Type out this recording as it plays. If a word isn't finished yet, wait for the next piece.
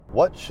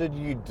What should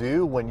you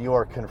do when you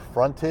are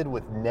confronted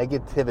with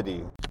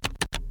negativity?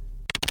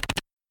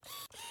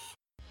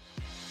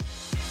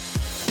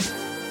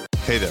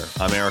 Hey there,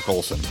 I'm Eric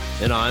Olson.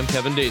 And I'm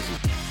Kevin Daisy.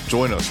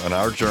 Join us on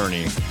our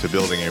journey to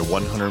building a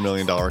 $100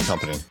 million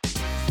company.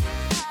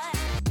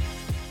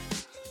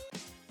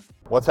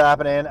 What's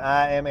happening?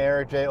 I am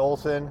Eric J.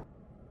 Olson.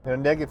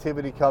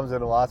 Negativity comes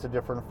in lots of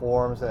different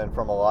forms and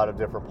from a lot of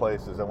different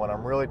places. And what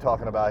I'm really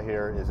talking about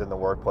here is in the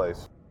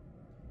workplace.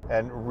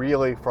 And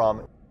really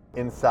from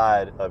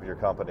inside of your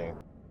company.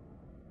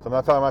 So I'm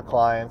not talking about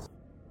clients.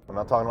 I'm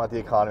not talking about the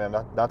economy. I'm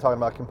not talking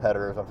about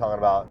competitors. I'm talking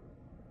about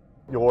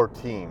your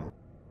team.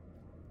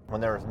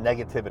 When there's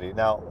negativity.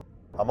 Now,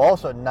 I'm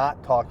also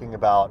not talking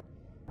about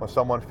when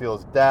someone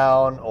feels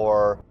down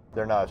or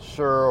they're not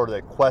sure or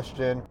they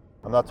question.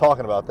 I'm not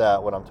talking about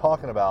that. What I'm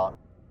talking about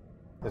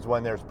is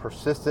when there's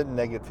persistent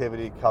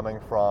negativity coming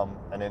from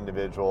an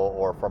individual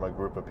or from a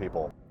group of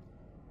people.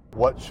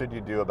 What should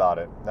you do about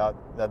it? Now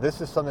this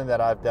is something that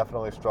I've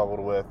definitely struggled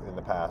with in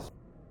the past.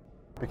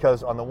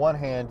 Because on the one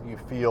hand, you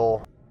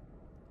feel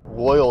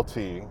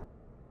loyalty,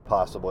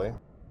 possibly,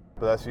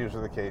 but that's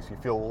usually the case. You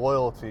feel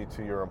loyalty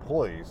to your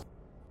employees.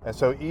 And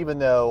so even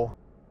though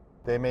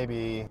they may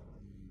be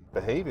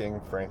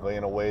behaving, frankly,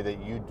 in a way that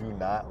you do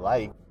not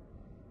like,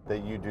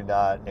 that you do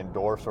not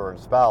endorse or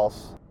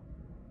espouse,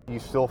 you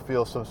still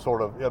feel some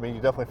sort of, you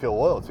definitely feel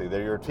loyalty.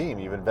 They're your team.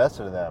 You've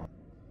invested in them.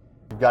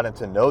 You've gotten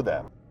to know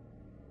them.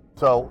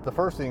 So the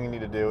first thing you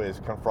need to do is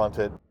confront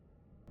it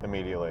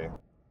immediately.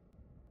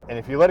 And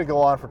if you let it go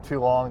on for too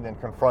long, then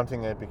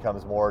confronting it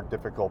becomes more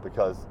difficult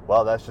because,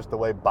 well, that's just the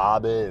way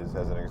Bob is,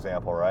 as an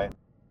example, right?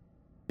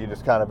 You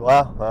just kind of,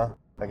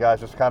 that guy's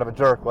just kind of a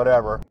jerk,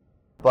 whatever.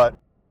 But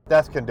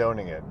that's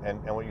condoning it.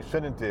 And what you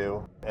shouldn't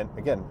do, and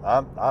again,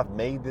 I've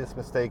made this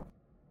mistake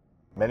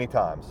many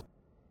times.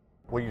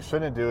 What you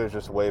shouldn't do is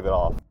just wave it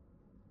off.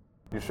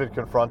 You should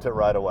confront it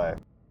right away.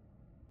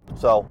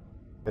 So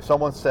if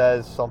someone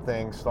says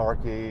something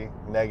snarky,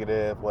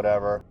 negative,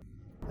 whatever,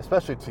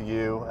 especially to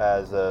you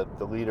as the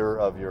leader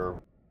of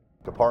your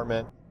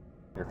department,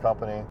 your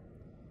company,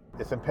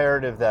 it's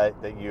imperative that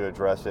you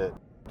address it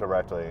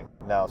directly.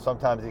 Now,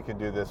 sometimes you can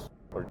do this,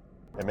 or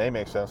it may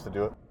make sense to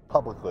do it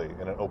publicly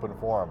in an open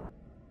forum.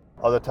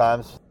 Other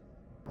times,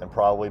 and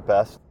probably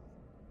best,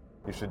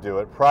 you should do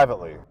it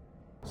privately.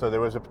 So there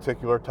was a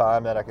particular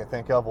time that I can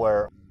think of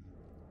where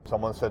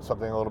someone said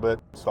something a little bit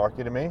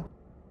snarky to me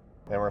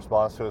in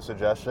response to a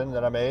suggestion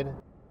that I made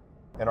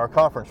in our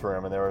conference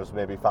room, and there was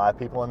maybe 5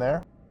 people in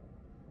there.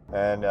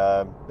 And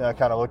I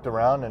kind of looked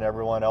around, and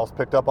everyone else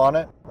picked up on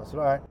it. I said,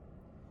 all right.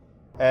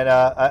 And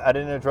I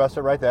didn't address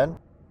it right then.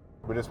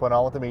 We just went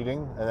on with the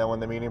meeting, and then when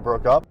the meeting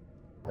broke up,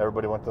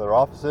 everybody went to their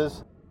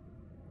offices.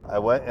 I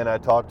went and I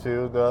talked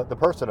to the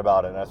person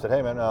about it, and I said,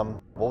 hey man,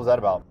 what was that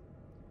about?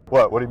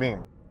 What do you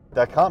mean?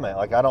 That comment,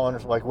 I don't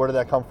understand, where did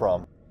that come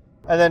from?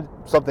 And then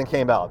something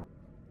came out.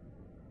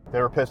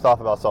 They were pissed off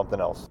about something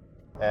else.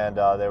 And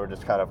they were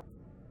just kind of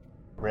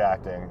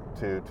reacting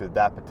to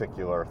that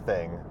particular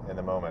thing in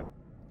the moment.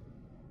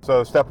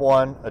 So step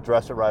 1,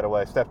 address it right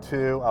away. Step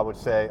 2, I would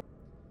say,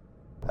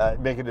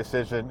 make a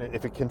decision.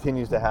 If it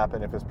continues to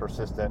happen, if it's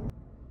persistent,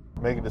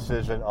 make a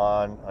decision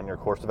on your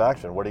course of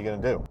action. What are you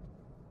going to do?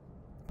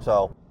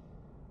 So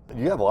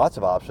you have lots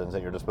of options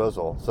at your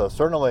disposal. So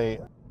certainly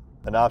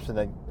an option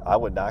that I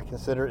would not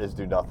consider is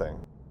do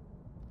nothing.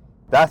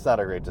 That's not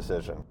a great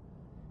decision.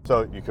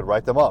 So you could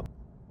write them up.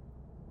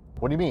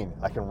 What do you mean?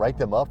 I can write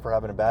them up for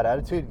having a bad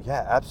attitude?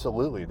 Yeah,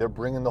 absolutely. They're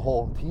bringing the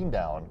whole team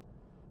down.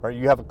 Right?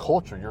 You have a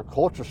culture. Your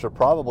culture should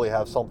probably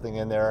have something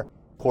in there,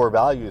 core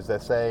values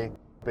that say,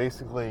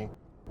 basically,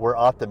 we're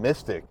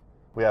optimistic,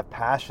 we have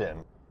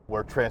passion,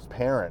 we're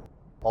transparent,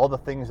 all the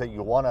things that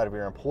you want out of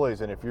your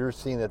employees. And if you're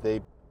seeing that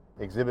they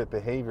exhibit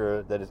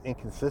behavior that is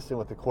inconsistent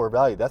with the core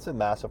value, that's a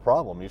massive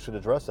problem. You should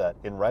address that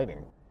in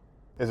writing.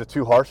 Is it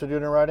too harsh to do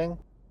it in writing?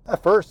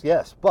 At first,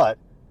 yes, but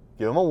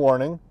give them a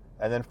warning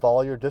and then follow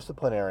your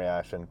disciplinary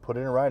action. Put it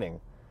in writing.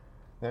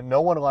 And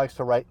no one likes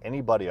to write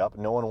anybody up.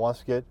 No one wants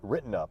to get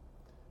written up.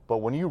 But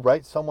when you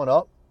write someone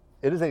up,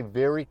 it is a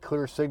very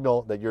clear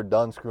signal that you're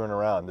done screwing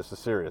around. This is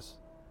serious.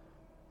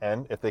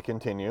 And if they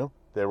continue,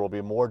 there will be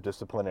more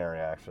disciplinary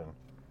action.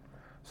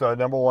 So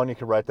number 1, you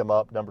can write them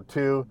up. Number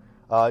 2,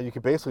 you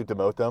can basically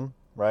demote them,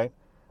 right?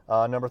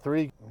 Number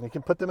 3, you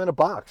can put them in a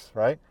box,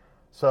 right?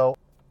 So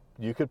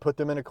you could put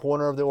them in a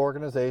corner of the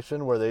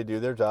organization where they do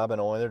their job and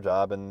only their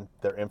job, and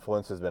their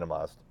influence is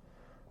minimized.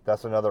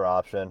 That's another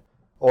option.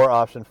 Or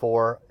option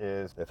 4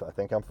 is, if I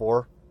think I'm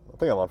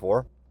on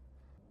 4,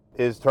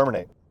 is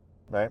terminate,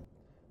 right?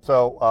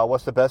 So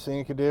what's the best thing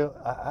you could do?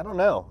 I don't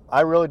know.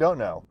 I really don't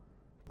know.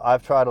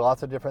 I've tried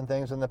lots of different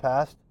things in the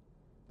past,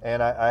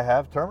 and I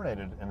have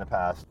terminated in the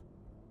past.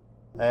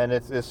 And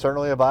it's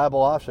certainly a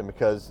viable option,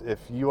 because if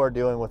you are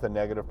dealing with a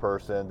negative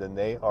person, then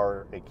they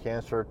are a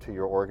cancer to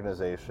your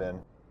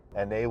organization,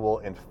 and they will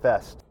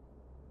infest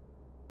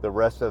the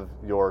rest of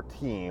your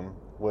team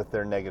with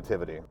their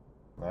negativity.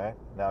 Right?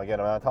 Now, again,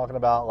 I'm not talking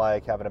about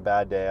having a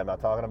bad day. I'm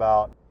not talking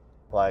about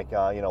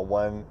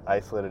one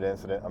isolated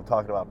incident. I'm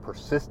talking about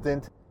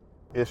persistent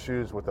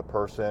issues with a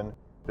person,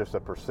 just a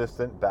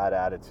persistent bad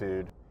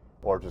attitude,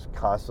 or just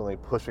constantly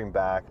pushing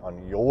back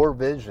on your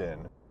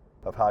vision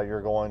of how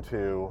you're going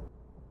to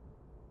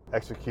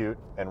execute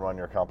and run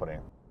your company.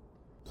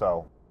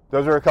 So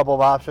those are a couple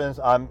of options.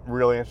 I'm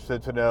really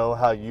interested to know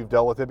how you've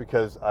dealt with it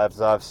because,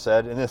 as I've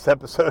said in this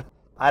episode,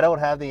 I don't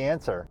have the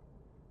answer,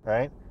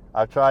 right?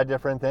 I've tried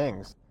different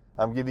things.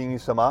 I'm giving you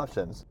some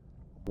options.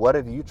 What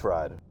have you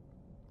tried?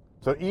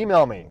 So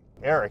email me,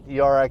 Eric,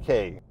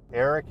 E-R-I-K,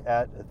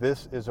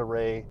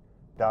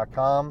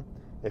 eric@thisisarray.com.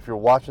 If you're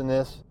watching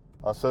this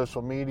on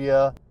social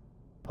media,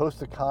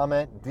 post a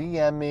comment,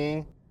 DM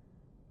me,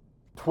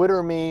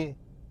 Twitter me,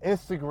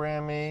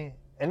 Instagram me,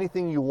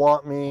 anything you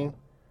want me,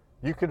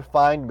 you can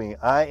find me.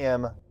 I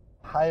am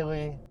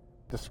highly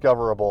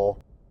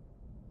discoverable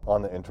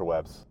on the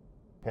interwebs.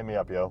 Hit me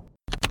up, yo.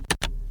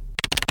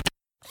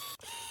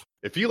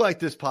 If you like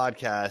this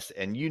podcast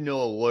and you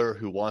know a lawyer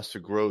who wants to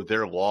grow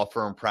their law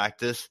firm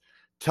practice,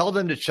 tell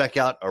them to check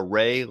out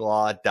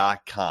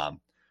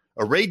ArrayLaw.com.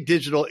 Array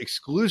Digital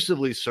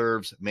exclusively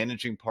serves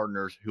managing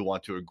partners who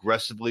want to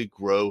aggressively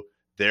grow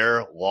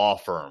their law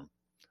firm.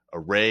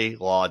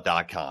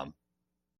 ArrayLaw.com.